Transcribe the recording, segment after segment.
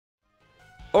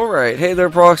Alright, hey there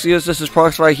Proxyians, this is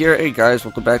Proxify here. Hey guys,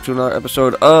 welcome back to another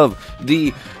episode of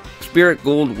the Spirit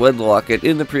Gold Wedlocke. And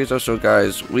in the previous episode,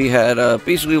 guys, we had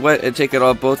basically went and taken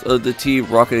on both of the Team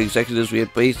Rocket executives. We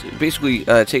had basically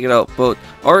taken out both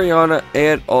Ariana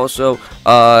and also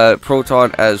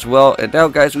Proton as well. And now,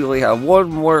 guys, we only have one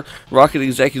more Rocket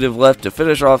executive left to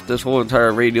finish off this whole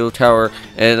entire radio tower.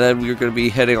 And then we're going to be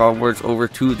heading onwards over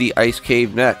to the Ice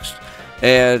Cave next.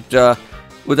 And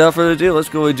without further ado, let's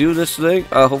go and do this thing.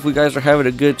 Hopefully you guys are having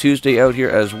a good Tuesday out here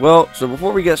as well. So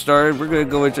before we get started, we're going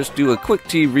to go and just do a quick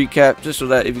team recap, just so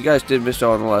that if you guys did miss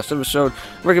out on the last episode,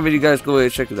 I recommend you guys go ahead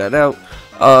and check that out.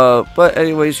 But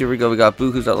anyways, here we go. We got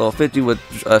Boo, who's at level 50 with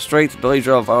Strength, Belly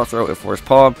Drum, Vital Throw, and Force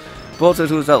Palm. Bolton,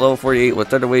 who's at level 48 with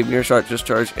Thunder Wave, Mirror Shot,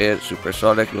 Discharge, and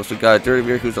Supersonic. We also got Dirty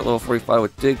Mirror, who's at level 45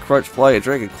 with Dig, Crunch, Fly, and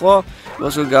Dragon Claw. We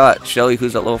also got Shelly,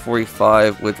 who's at level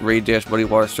 45 with Rain Dash, Muddy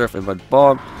Water, Surf, and Mud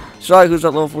Bomb. Sai, who's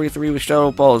at level 43 with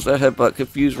Shadow Balls, that Headbutt,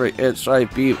 Confuse Ray, and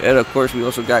Side Beam. And of course, we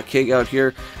also got King out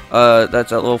here.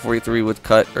 That's at level 43 with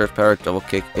Cut, Earth Power, Double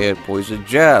Kick, and Poison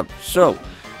Jab. So,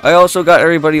 I also got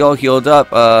everybody all healed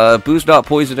up. Boo's not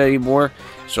poisoned anymore.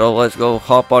 So, let's go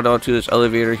hop on onto this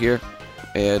elevator here.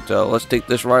 And let's take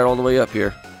this ride all the way up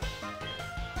here.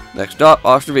 Next up,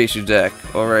 Observation Deck.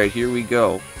 Alright, here we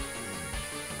go.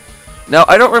 Now,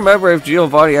 I don't remember if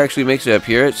Giovanni actually makes an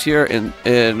appearance here in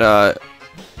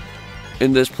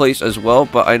this place as well,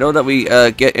 but I know that we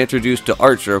get introduced to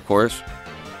Archer, of course.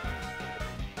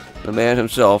 The man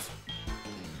himself.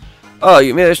 Oh,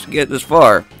 you managed to get this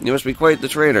far. You must be quite the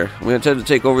trainer. We intend to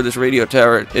take over this radio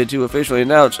tower and to officially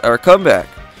announce our comeback.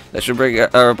 That should bring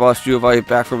our boss Giovanni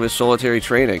back from his solitary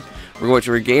training. We're going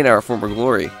to regain our former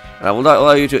glory, and I will not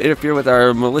allow you to interfere with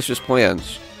our malicious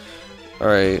plans.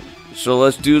 Alright, so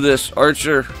let's do this,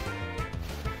 Archer.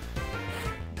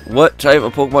 What type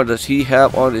of Pokemon does he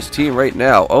have on his team right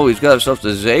now? Oh, he's got himself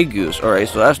the Zangoose. Alright,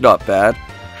 so that's not bad.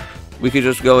 We could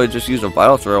just go and just use a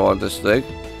Vital Throw on this thing.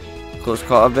 Close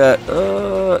combat.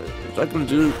 Is that going to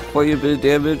do quite a bit of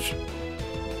damage?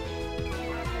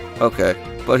 Okay.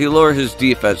 But he lowered his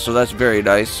defense, so that's very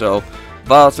nice. So,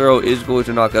 Vital Throw is going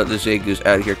to knock out the Zangoose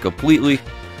out of here completely.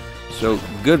 So,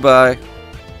 goodbye.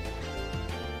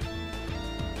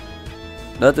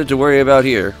 Nothing to worry about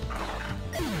here.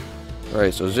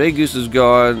 Alright, so Zangoose is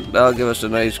gone. That'll give us a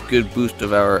nice good boost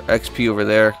of our XP over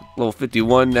there. Level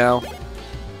 51 now.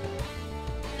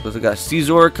 So we got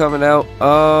Caesar coming out.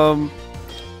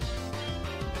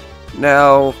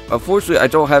 Now, unfortunately, I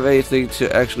don't have anything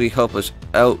to actually help us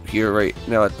out here right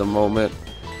now at the moment.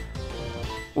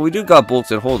 Well, we do got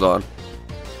Bolton. Hold on.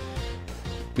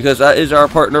 Because that is our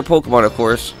partner Pokemon, of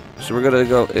course. So we're going to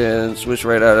go and switch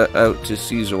right out to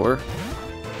Caesar.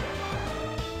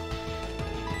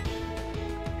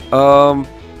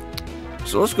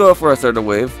 So let's go for a Thunder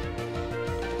Wave.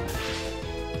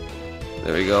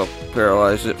 There we go.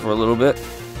 Paralyze it for a little bit.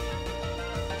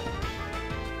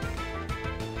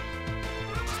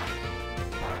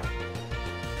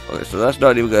 Okay, so that's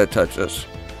not even going to touch us.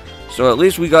 So at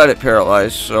least we got it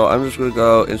paralyzed. So I'm just going to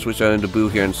go and switch out into Boo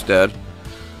here instead.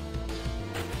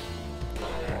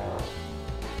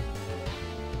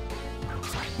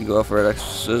 You go for an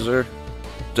extra Scissor.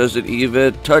 Does it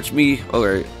even touch me?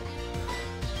 Alright.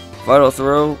 Vital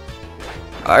Throw.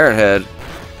 Iron Head.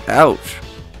 Ouch.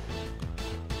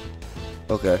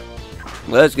 Okay.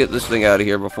 Let's get this thing out of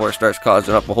here before it starts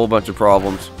causing up a whole bunch of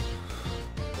problems.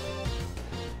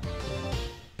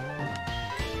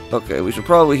 Okay, we should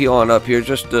probably heal on up here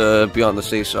just to be on the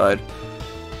safe side.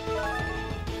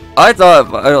 I thought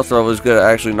Vital Throw was going to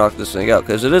actually knock this thing out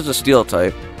because it is a Steel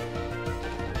type.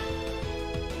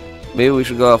 Maybe we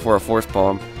should go out for a Force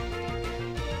Palm.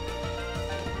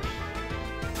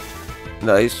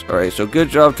 Nice. Alright, so good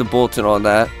job to Bolton on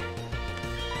that.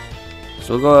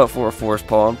 So we'll go out for a Force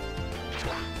Palm.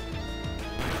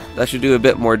 That should do a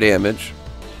bit more damage.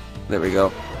 There we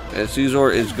go. And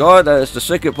Caesar is gone. That is the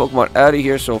second Pokemon out of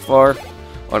here so far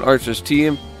on Archer's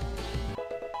team.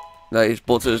 Nice.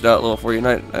 Bolton is now at level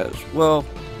 49 as well.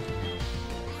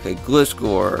 Okay,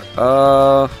 Gliscor.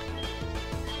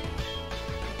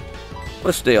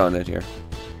 Let's stay on it here.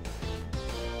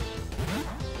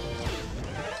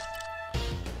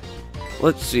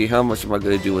 Let's see, how much am I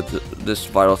going to do with this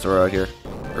Vital Throw out here?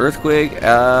 Earthquake, is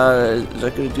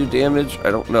that going to do damage? I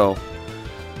don't know.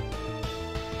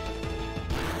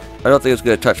 I don't think it's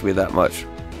going to touch me that much.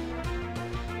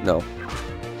 No.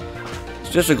 It's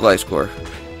just a Gliscor.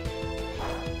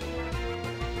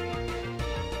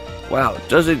 Wow, it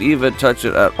doesn't even touch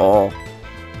it at all.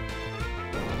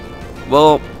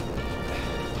 Well,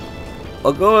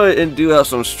 I'll go ahead and do have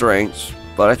some strengths,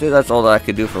 but I think that's all that I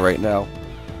can do for right now.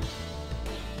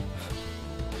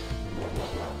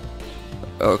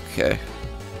 Okay.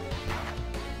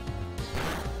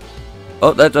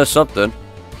 Oh, that does something.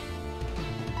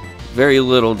 Very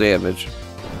little damage.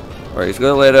 Alright, he's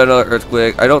gonna land another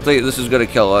earthquake. I don't think this is gonna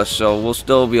kill us, so we'll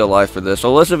still be alive for this.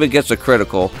 Unless if it gets a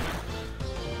critical.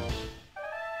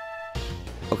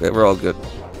 Okay, we're all good.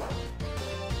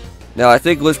 Now, I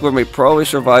think Lichworm may probably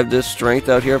survive this strength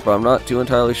out here, but I'm not too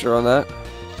entirely sure on that.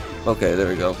 Okay, there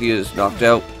we go. He is knocked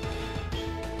out.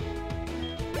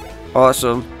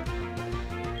 Awesome.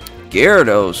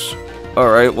 Gyarados.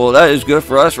 Alright, well that is good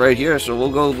for us right here, so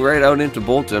we'll go right out into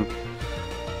Bolton.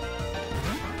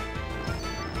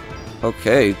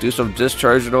 Okay, do some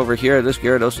discharging over here. This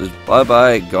Gyarados is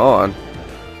bye-bye, gone.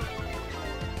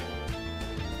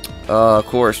 Of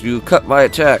course, you cut my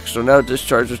attack, so now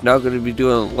discharge is now going to be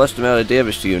doing less amount of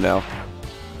damage to you now.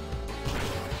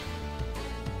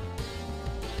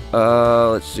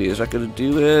 Let's see, is that going to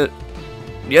do it?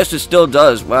 Yes, it still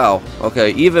does. Wow.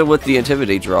 Okay, even with the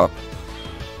Intimidate drop.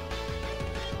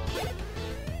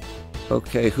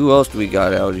 Okay, who else do we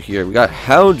got out of here? We got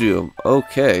Houndoom.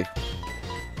 Okay.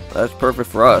 That's perfect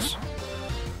for us.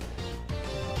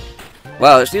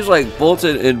 Wow, it seems like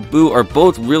Bolton and Boo are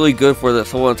both really good for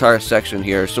this whole entire section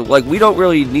here. So, like, we don't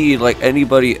really need, like,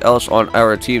 anybody else on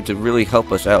our team to really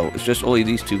help us out. It's just only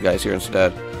these two guys here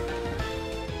instead.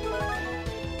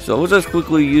 So, we'll just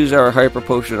quickly use our Hyper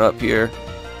Potion up here.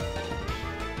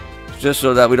 Just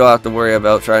so that we don't have to worry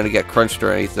about trying to get crunched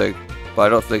or anything. But I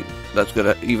don't think that's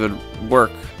going to even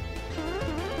work.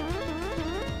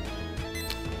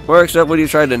 Or except when you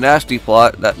try to Nasty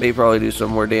Plot, that may probably do some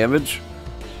more damage.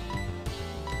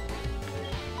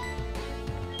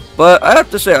 But I have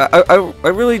to say, I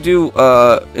really do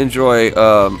enjoy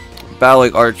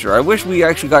battling Archer. I wish we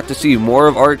actually got to see more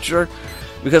of Archer.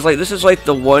 Because like this is like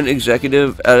the one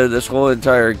executive out of this whole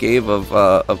entire game of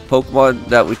Pokemon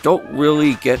that we don't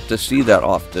really get to see that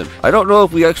often. I don't know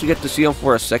if we actually get to see him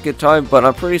for a second time, but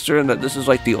I'm pretty certain that this is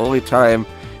like the only time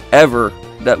ever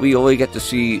that we only get to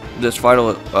see this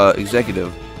final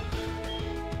executive.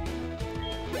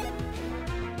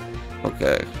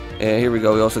 Okay, and here we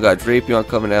go. We also got Drapion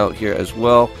coming out here as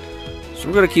well. So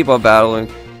we're going to keep on battling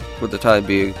for the time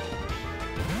being.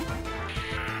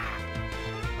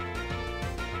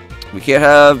 We can't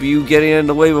have you getting in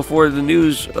the way before the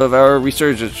news of our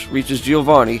resurgence reaches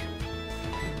Giovanni.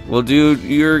 Well, dude,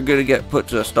 you're going to get put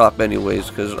to a stop anyways,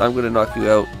 because I'm going to knock you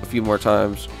out a few more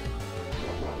times.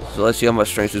 So let's see how much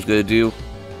Strength is going to do.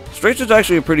 Strength is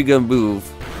actually a pretty good move,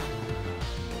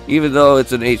 even though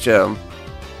it's an HM.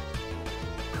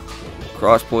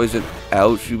 Cross poison.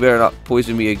 Ouch, you better not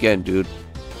poison me again, dude.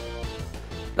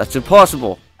 That's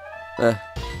impossible.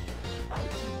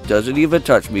 Doesn't even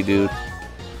touch me, dude.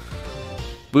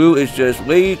 Boo is just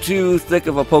way too thick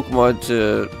of a Pokemon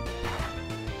to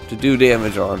do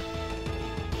damage on.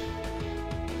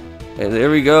 And there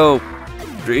we go.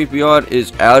 Drapion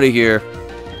is out of here.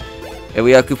 And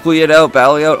we have completed out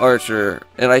battling out Archer.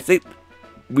 And I think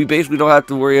we basically don't have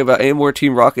to worry about any more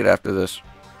Team Rocket after this.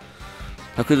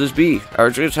 How could this be? Our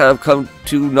dreams have come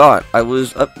to naught. I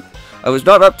was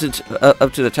not up to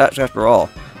the task after all.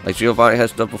 Like Giovanni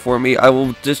has done before me, I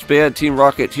will disband Team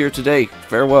Rocket here today.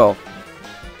 Farewell.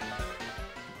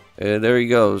 And there he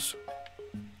goes.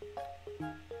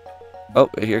 Oh,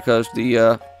 and here comes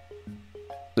the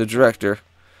director.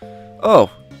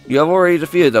 Oh, you have already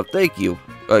defeated them. Thank you.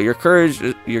 Your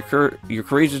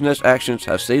courageousness actions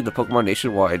have saved the Pokemon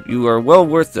nationwide. You are well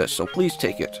worth this, so please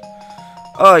take it.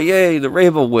 Oh, yay, the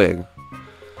Rainbow Wing.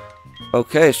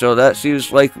 Okay, so that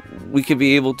seems like we could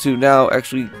be able to now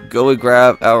actually go and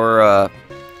grab our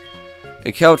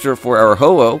encounter for our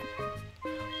Ho-Oh.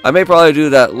 I may probably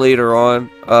do that later on,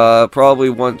 probably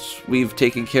once we've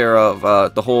taken care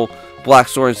of the whole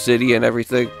Blackthorn City and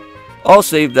everything. I'll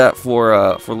save that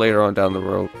for later on down the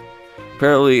road.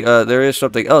 Apparently, there is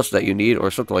something else that you need,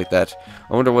 or something like that.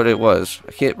 I wonder what it was.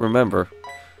 I can't remember.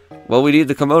 Well, we need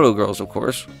the Komodo girls, of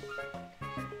course.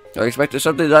 I expected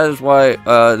something. That is why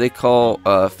they call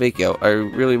Fake Out. I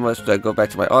really must go back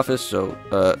to my office, so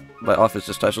my office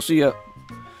this time. So see ya.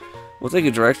 Well, thank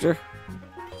you, Director.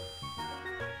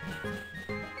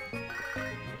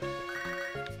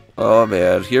 Oh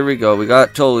man, here we go. We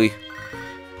got Tully.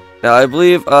 Now I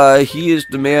believe he is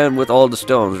the man with all the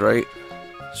stones, right?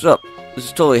 What's up? This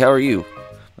is Tully. How are you?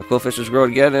 My Quillfish has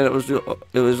grown again, and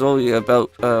it was only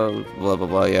about blah blah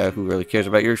blah. Yeah, who really cares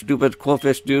about your stupid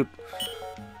Quillfish, dude?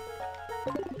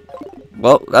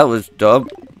 Well, that was dumb.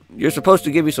 You're supposed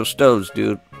to give me some stones,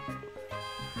 dude.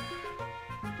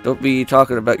 Don't be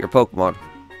talking about your Pokemon.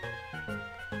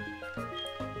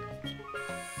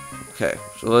 Okay,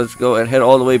 so let's go and head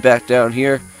all the way back down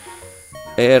here.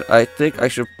 And I think I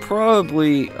should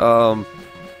probably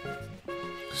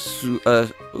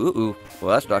Ooh.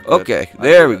 Well, that's not good. Okay,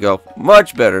 there we go.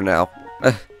 Much better now.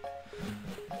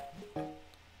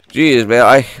 Jeez,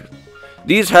 man.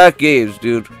 These hack games,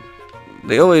 dude.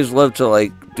 They always love to,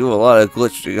 like, do a lot of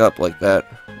glitching up like that.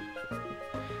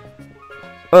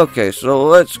 Okay, so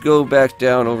let's go back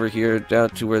down over here, down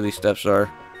to where these steps are.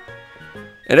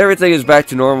 And everything is back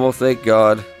to normal, thank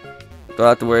God. Don't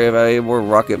have to worry about any more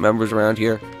rocket members around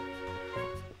here.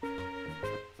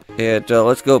 And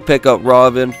let's go pick up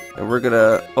Robin. And we're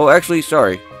gonna... Oh, actually,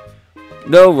 sorry.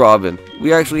 No, Robin.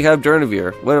 We actually have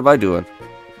Durnavir. What am I doing?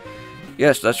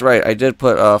 Yes, that's right. I did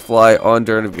put fly on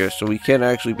Durnavir, so we can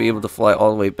actually be able to fly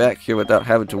all the way back here without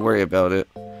having to worry about it.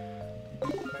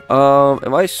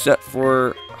 Am I set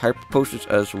for hyper potions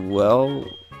as well?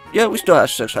 Yeah, we still have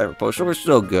 6 hyper potions. We're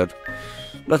still good.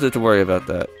 Nothing to worry about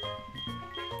that.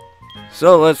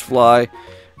 So let's fly,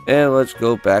 and let's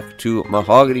go back to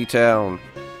Mahogany Town.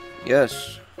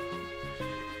 Yes.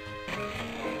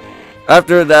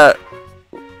 After those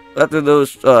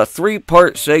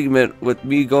 3-part segment with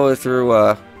me going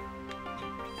through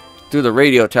the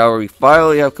radio tower, we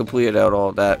finally have completed out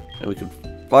all that, and we can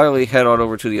finally head on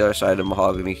over to the other side of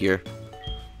Mahogany here.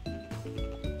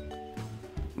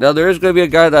 Now there is going to be a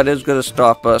guy that is going to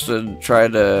stop us and try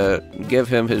to give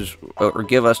him his, or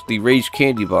give us the Rage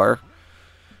Candy Bar.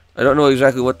 I don't know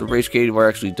exactly what the Rage Candy Bar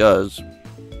actually does,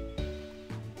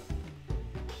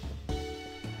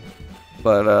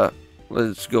 but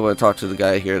let's go and talk to the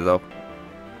guy here though.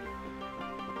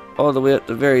 All the way at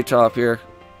the very top here.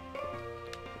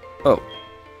 Oh.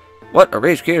 What? A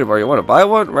Rage Candy Bar? You want to buy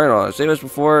one? Right on. Same as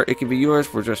before. It can be yours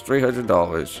for just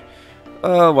 $300.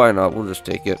 Why not? We'll just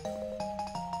take it.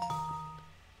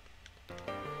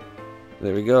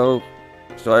 There we go.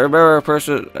 So I remember a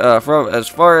person from as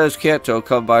far as Kanto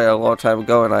come by a long time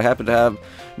ago, and I happened to have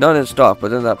none in stock,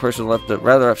 but then that person left it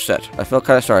rather upset. I felt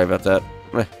kind of sorry about that.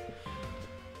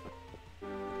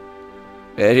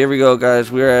 And here we go,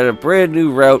 guys. We're at a brand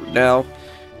new route now.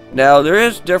 Now, there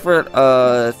is different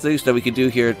things that we can do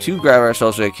here to grab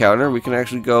ourselves an encounter. We can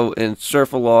actually go and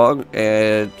surf along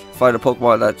and find a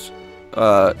Pokemon that's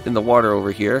in the water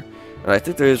over here. And I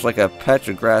think there is like a patch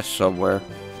of grass somewhere.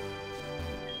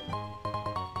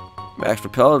 Max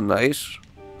Repel, nice.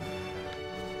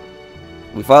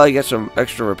 We finally get some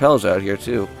extra repels out here,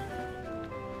 too.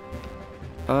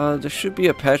 There should be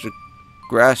a patch of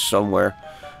grass somewhere.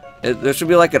 There should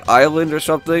be like an island or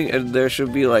something, and there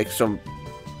should be like some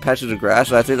patches of grass,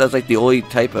 and I think that's like the only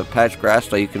type of patch grass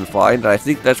that you can find, and I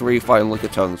think that's where you find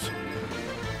Lickitungs.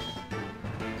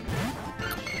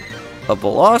 A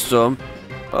Blossom?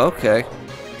 Okay.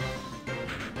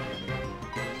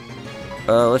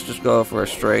 Let's just go for a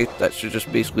straight. That should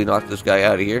just basically knock this guy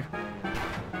out of here.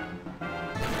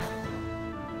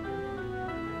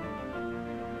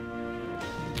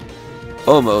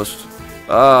 Almost.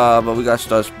 But we got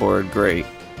Stun great.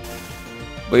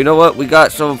 But you know what? We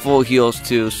got some full heals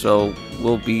too, so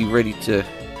we'll be ready to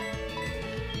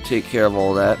take care of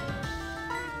all that.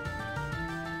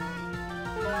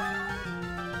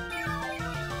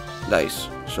 Nice.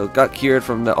 So got cured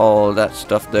from all of that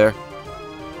stuff there.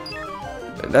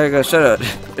 And now you're gonna set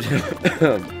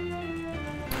a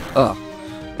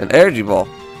an energy ball.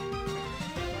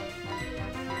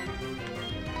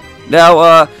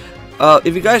 Now,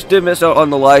 if you guys did miss out on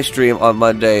the live stream on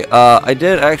Monday, I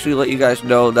did actually let you guys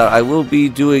know that I will be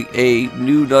doing a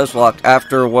new Nuzlocke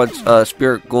after once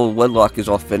Spirit Gold Wedlocke is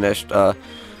all finished.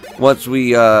 Once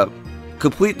we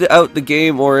complete out the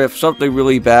game, or if something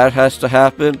really bad has to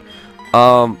happen.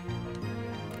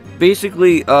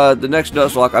 Basically, the next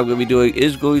Nuzlocke I'm going to be doing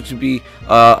is going to be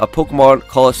a Pokemon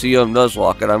Coliseum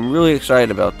Nuzlocke, and I'm really excited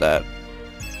about that.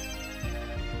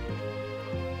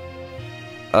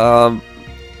 So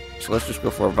let's just go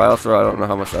for a Vile Throw. I don't know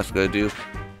how much that's going to do.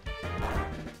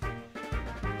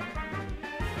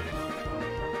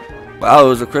 Wow, it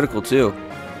was a critical too.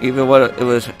 Even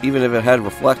if it had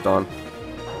Reflect on.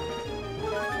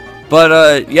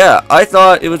 But yeah, I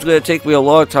thought it was going to take me a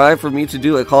long time for me to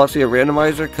do a Coliseum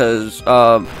randomizer, because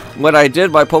when I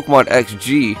did my Pokemon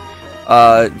XG,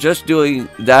 just doing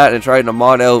that and trying to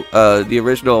mod out the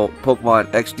original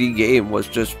Pokemon XD game was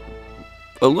just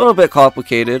a little bit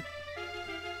complicated.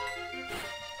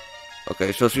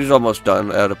 Okay, so she's almost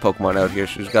done out of Pokemon out here.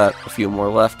 She's got a few more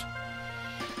left.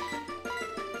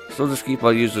 So we'll just keep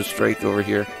on using Strength over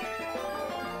here.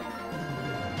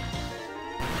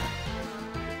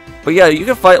 But yeah, you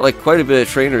can fight like quite a bit of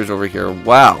trainers over here.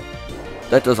 Wow.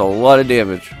 That does a lot of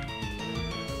damage.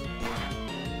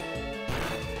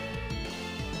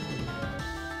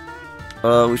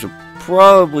 We should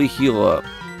probably heal up.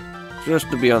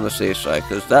 Just to be on the safe side,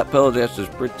 because that Pellet Dance is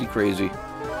pretty crazy.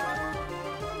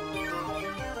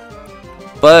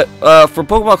 But for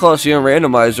Pokemon Colosseum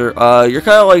Randomizer, you're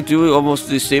kind of like doing almost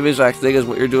the same exact thing as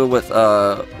what you're doing with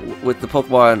the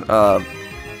Pokemon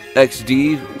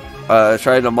XD,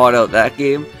 trying to mod out that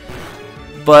game.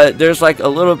 But there's like a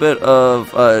little bit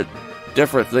of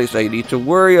different things that you need to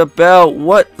worry about.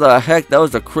 What the heck? That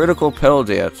was a critical pedal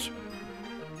dance.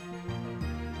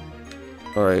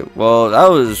 Alright, well, that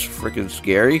was freaking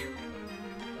scary.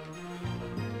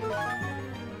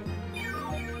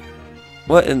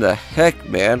 What in the heck,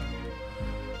 man?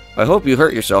 I hope you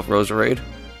hurt yourself, Roserade.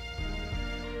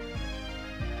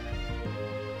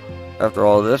 After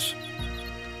all this.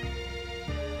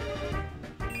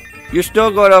 You're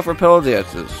still going out for pedal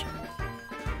dances.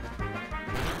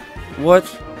 What?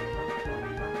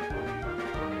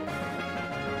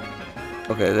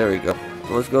 Okay, there we go.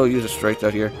 So let's go use a strength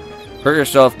out here. Hurt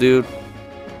yourself, dude.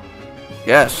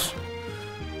 Yes.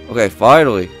 Okay,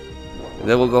 finally. And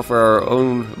then we'll go for our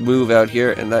own move out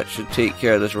here, and that should take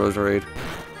care of this Roserade.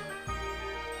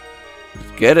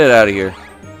 Let's get it out of here.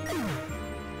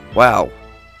 Wow.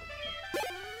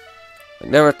 I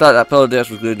never thought that pedal dance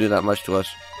was going to do that much to us.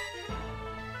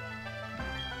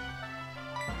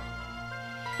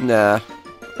 Nah.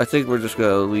 I think we're just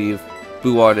going to leave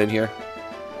Buon in here.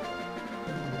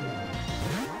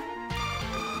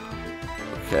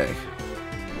 Okay.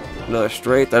 Another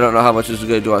strength. I don't know how much this is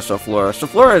going to do on Sunflora.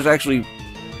 Sunflora is actually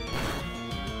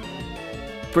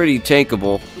pretty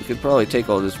tankable. We could probably take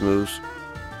all these moves.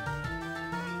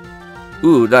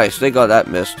 Ooh, nice. They got that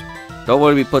missed. Don't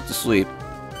want to be put to sleep.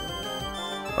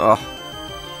 Oh.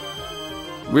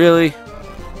 Really?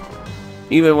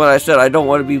 Even when I said I don't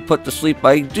want to be put to sleep,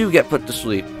 I do get put to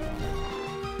sleep.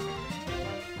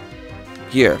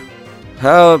 Here.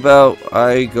 How about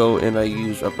I go and I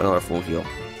use up another full heal?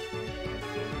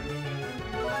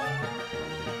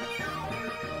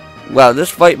 Wow, this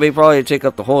fight may probably take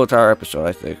up the whole entire episode,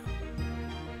 I think.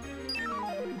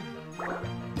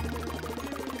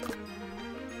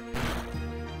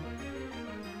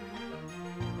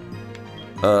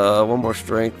 One more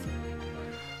strength.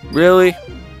 Really?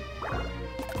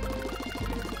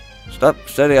 Stop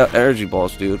setting out energy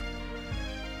balls, dude.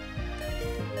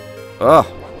 Oh,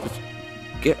 just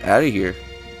get out of here.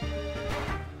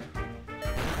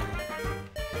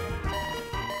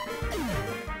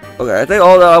 Okay, I think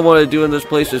all that I want to do in this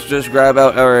place is just grab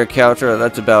out our encounter, and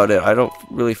that's about it. I don't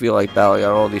really feel like battling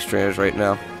on all these trainers right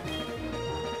now.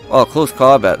 Oh, close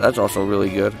combat. That's also really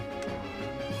good.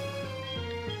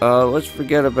 Let's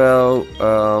forget about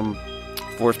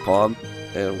Force Palm,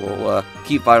 and we'll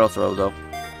keep Vital Throw, though.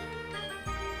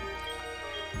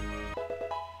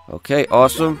 Okay,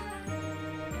 awesome.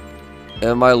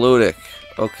 And my Ludic.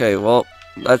 Okay, well,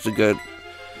 that's a good...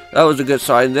 That was a good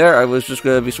sign there. I was just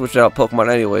going to be switching out Pokemon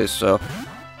anyways, so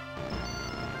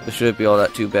it shouldn't be all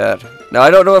that too bad. Now, I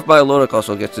don't know if my Ludic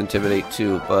also gets Intimidate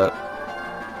too, but...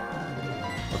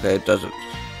 Okay, it doesn't.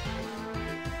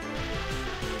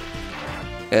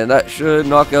 And that should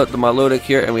knock out the Milotic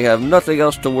here, and we have nothing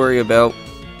else to worry about.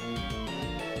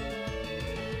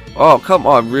 Oh, come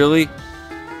on, really?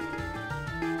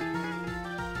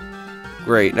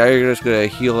 Great, now you're just going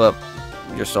to heal up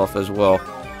yourself as well.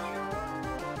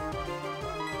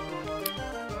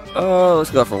 Let's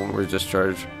go for one more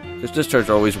discharge. This discharge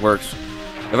always works.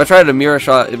 If I tried a mirror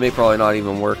shot, it may probably not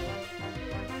even work.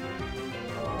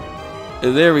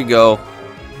 And there we go.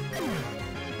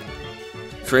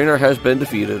 Trainer has been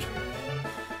defeated.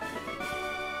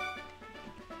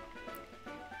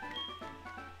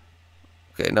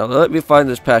 Okay, now let me find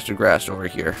this patch of grass over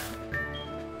here.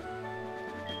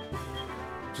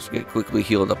 Just get quickly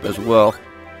healed up as well.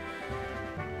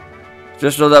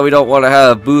 Just so that we don't want to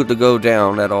have Boo to go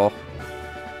down at all.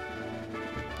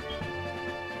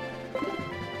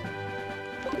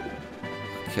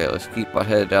 Okay, let's keep my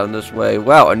head down this way.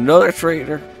 Wow, another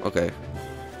trainer. Okay.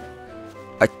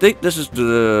 I think this is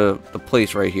the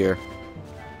place right here.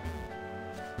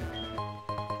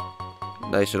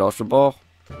 Nice and Ultra Ball.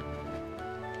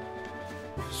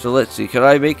 So let's see. Can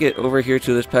I make it over here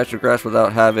to this patch of grass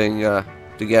without having to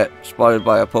get spotted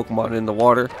by a Pokemon in the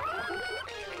water?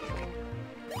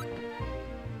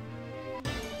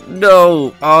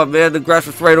 No! Oh man, the grass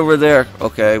was right over there.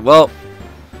 Okay, well,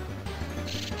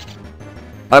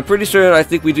 I'm pretty certain I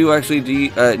think we do actually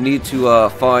need to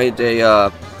find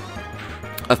a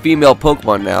female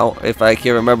Pokemon now, if I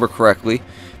can remember correctly.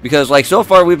 Because, like, so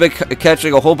far we've been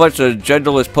catching a whole bunch of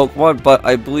genderless Pokemon, but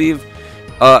I believe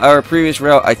our previous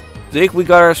route, I think we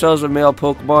got ourselves a male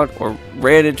Pokemon, or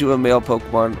ran into a male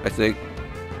Pokemon, I think.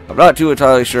 I'm not too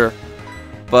entirely sure,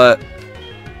 but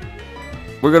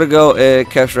we're gonna go and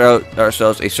capture out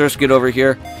ourselves a Surskit over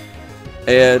here.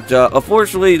 And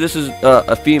unfortunately, this is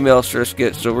a female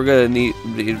Surskit, so we're gonna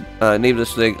name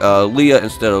this thing Leah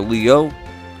instead of Leo.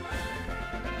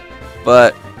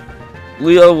 But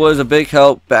Leo was a big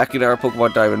help back in our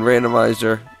Pokemon Diamond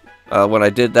randomizer when I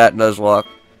did that Nuzlocke,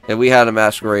 and we had a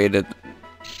Masquerade.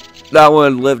 That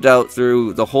one lived out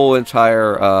through the whole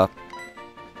entire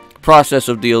process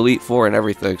of the Elite Four and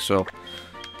everything, so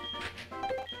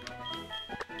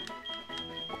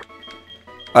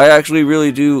I actually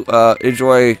really do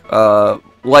enjoy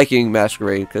liking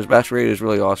Masquerade, because Masquerade is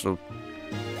really awesome.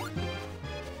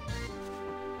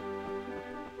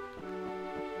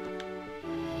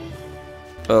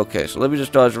 Okay, so let me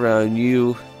just dodge around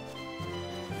you.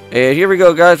 And here we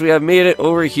go, guys. We have made it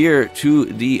over here to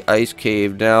the Ice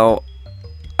Cave. Now,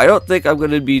 I don't think I'm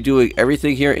going to be doing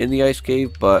everything here in the Ice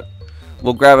Cave, but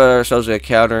we'll grab ourselves a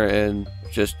counter and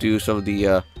just do some of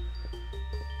the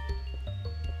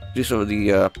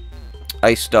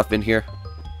ice stuff in here.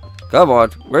 Come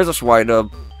on, where's a Swinub?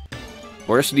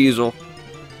 Where's Sneasel?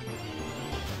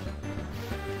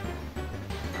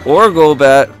 Or a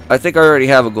Golbat. I think I already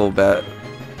have a Golbat.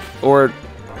 Or,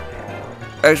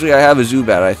 actually I have a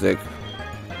Zubat, I think.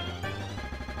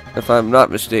 If I'm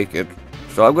not mistaken.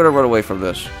 So I'm gonna run away from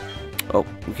this. Oh,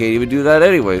 we can't even do that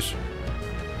anyways.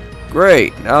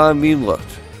 Great, now I'm mean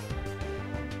looked.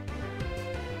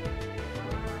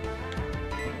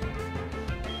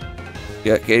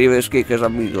 Yeah, can't even escape because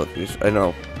I'm mean looked. I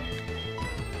know.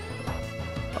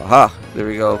 Aha, there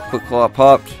we go. Quick Claw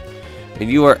popped. And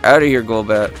you are out of here,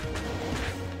 Golbat.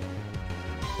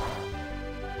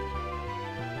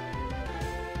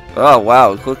 Oh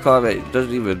wow, quick comment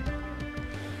doesn't even.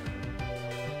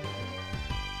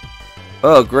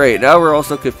 Oh great, now we're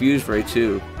also confused right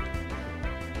too.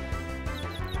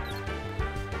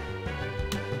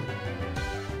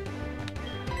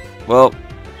 Well,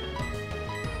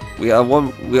 we have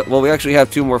one. Well, we actually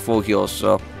have 2 more full heals,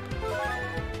 so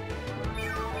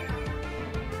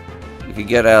we can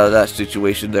get out of that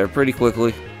situation there pretty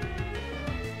quickly.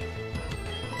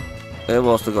 And we'll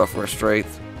also go for a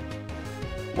strength.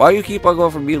 Why you keep on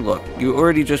going for mean look? You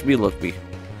already just mean looked me.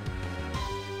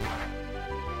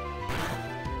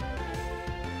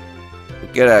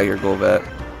 Get out of here, Golbat.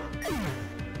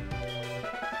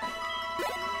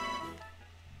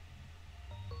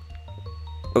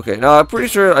 Okay, now I'm pretty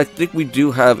sure I think we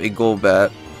do have a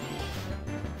Golbat.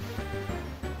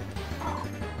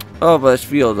 Oh, but it's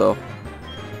field though.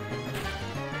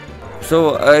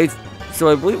 So I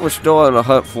believe we're still on a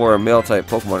hunt for a male type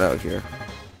Pokemon out here.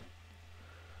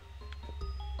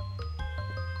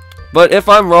 But if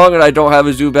I'm wrong and I don't have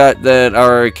a Zubat, then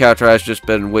our encounter has just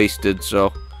been wasted,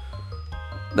 so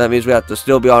that means we have to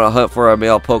still be on a hunt for a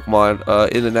male Pokemon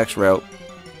in the next route.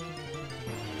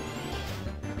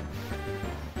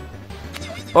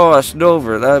 Oh, a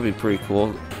Snover, that'd be pretty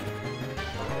cool.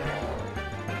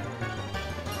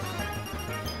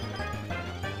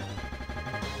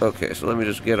 Okay, so let me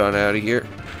just get on out of here.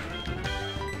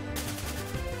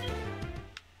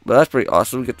 But that's pretty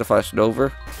awesome, get to find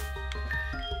Snover.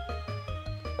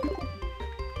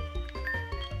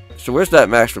 So where's that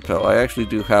Max Repel? I actually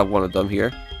do have one of them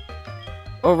here.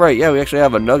 Oh right, yeah, we actually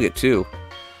have a Nugget too,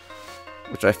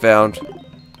 which I found.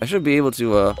 I should be able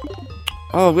to,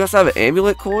 oh, we also have an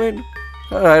Amulet coin?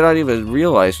 How did I not even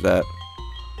realize that?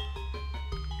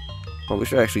 Well, we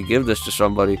should actually give this to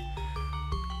somebody.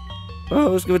 Oh,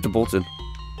 let's give it to Bolton.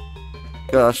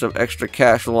 Got some extra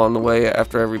cash along the way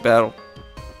after every battle.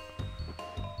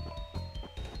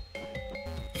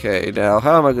 Okay, now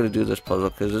how am I going to do this puzzle?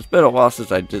 Because it's been a while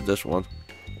since I did this one.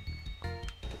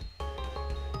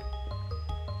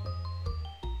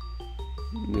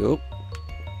 Nope.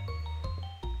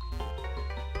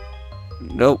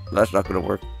 Nope, that's not going to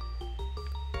work.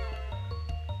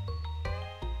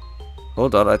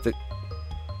 Hold on, I think...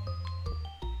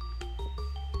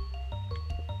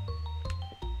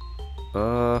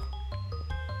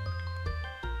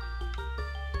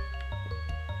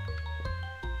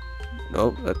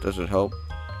 Nope, that doesn't help.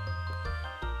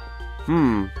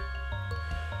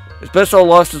 It's been so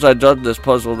long since I've done this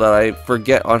puzzle that I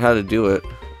forget on how to do it.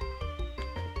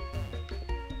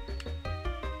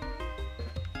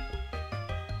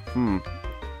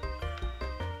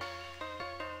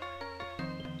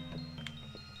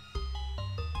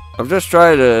 I'm just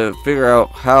trying to figure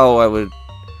out how I would...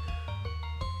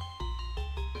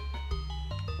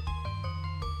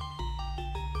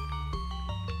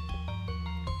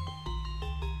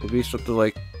 Maybe something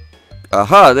like...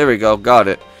 Aha, there we go, got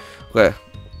it. Okay.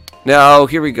 Now,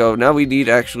 here we go. Now we need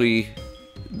actually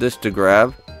this to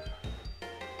grab.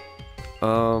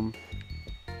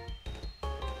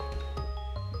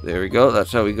 There we go.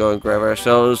 That's how we go and grab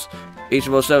ourselves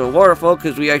HM07 waterfall,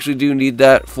 because we actually do need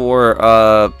that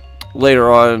for later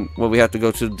on when we have to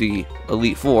go to the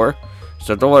Elite Four.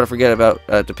 So don't want to forget about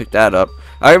to pick that up.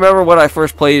 I remember when I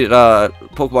first played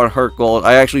Pokemon Heart Gold,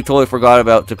 I actually totally forgot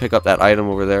about to pick up that item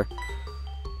over there.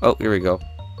 Oh, here we go.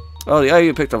 Oh, the item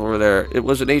you picked up over there, it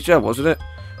was an HM, wasn't it?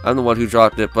 I'm the one who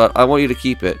dropped it, but I want you to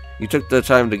keep it. You took the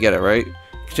time to get it, right?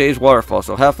 Today's waterfall,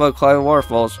 so have fun climbing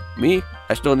waterfalls. Me?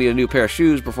 I still need a new pair of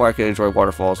shoes before I can enjoy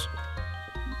waterfalls.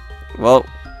 Well,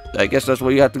 I guess that's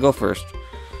where you have to go first.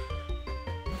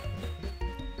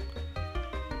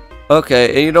 Okay,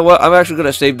 and you know what? I'm actually going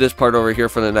to save this part over here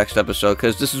for the next episode,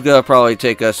 because this is going to probably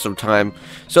take us some time.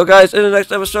 So guys, in the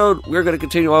next episode, we're going to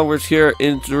continue onwards here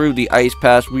through the Ice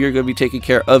Pass. We are going to be taking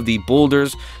care of the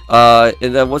boulders, and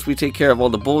then once we take care of all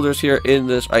the boulders here in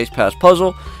this Ice Pass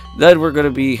puzzle, then we're going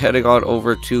to be heading on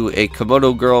over to a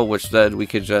Komodo Girl, which then we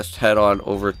can just head on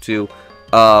over to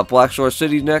Blackshore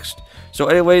City next. So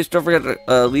anyways, don't forget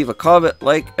to leave a comment,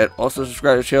 like, and also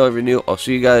subscribe to the channel if you're new. I'll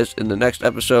see you guys in the next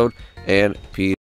episode, and peace.